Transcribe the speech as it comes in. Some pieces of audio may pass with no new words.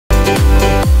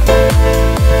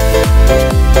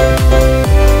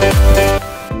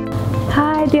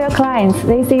friends,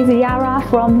 this is Yara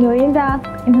from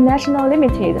NEWINDU International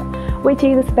Limited, which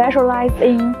is specialized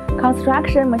in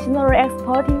construction machinery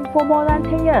exporting for more than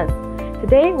 10 years.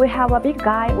 Today we have a big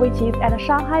guy which is at the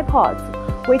Shanghai port,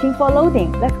 waiting for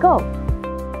loading. Let's go!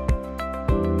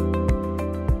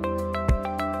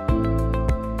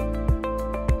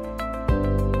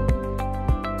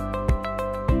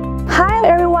 Hi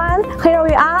everyone, here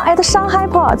we are at Shanghai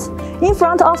port. In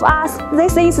front of us,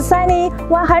 this is SANY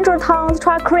 100-ton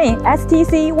truck crane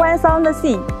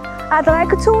STC1000C. I'd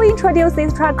like to introduce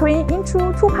this truck crane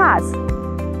into two parts.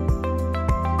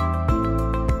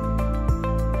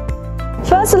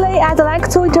 Firstly, I'd like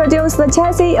to introduce the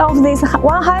chassis of this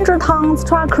 100-ton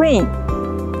truck crane.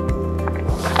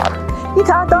 It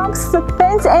adopts the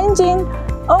BENZ engine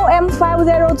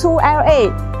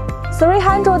OM502LA,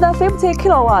 350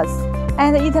 kilowatts,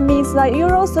 and it meets the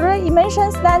Euro 3 emission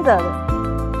standard.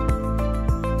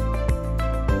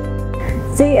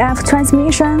 ZF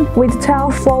transmission with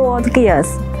 12 forward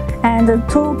gears and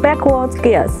 2 backward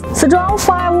gears. Strong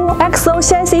 5-axle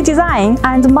chassis design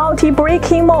and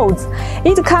multi-braking modes.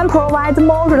 It can provide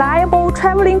more reliable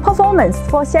traveling performance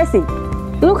for chassis.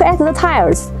 Look at the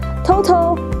tires.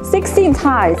 Total 16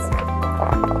 tires.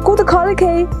 Good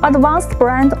quality, advanced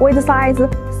brand with size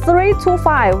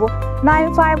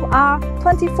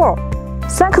 325/95R24.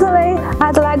 Secondly,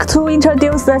 I'd like to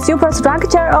introduce the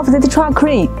superstructure of this truck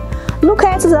crane. Look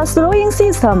at the slewing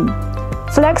system.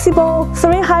 Flexible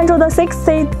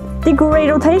 360-degree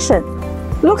rotation.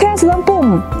 Look at the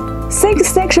boom.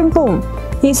 6-section boom.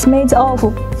 It's made of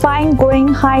fine-grain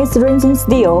high-strength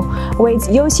steel with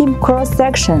U-shaped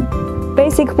cross-section.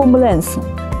 Basic boom length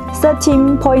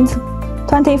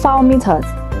 13.24 meters.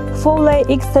 Fully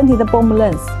extended boom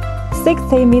length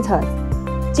 60 meters.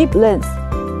 Jeep length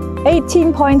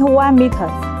 18.1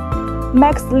 meters.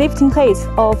 Max lifting height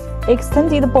of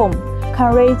extended boom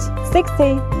can reach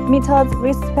 60 meters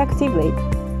respectively.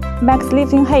 Max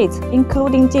lifting height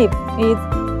including Jeep is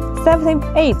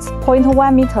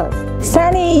 78.1 meters.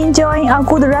 SANY enjoying a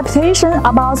good reputation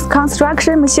about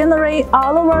construction machinery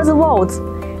all over the world.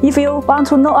 If you want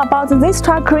to know about this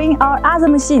truck crane or other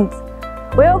machines,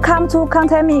 welcome to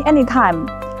contact me anytime.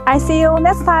 I see you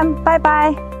next time. Bye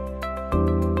bye.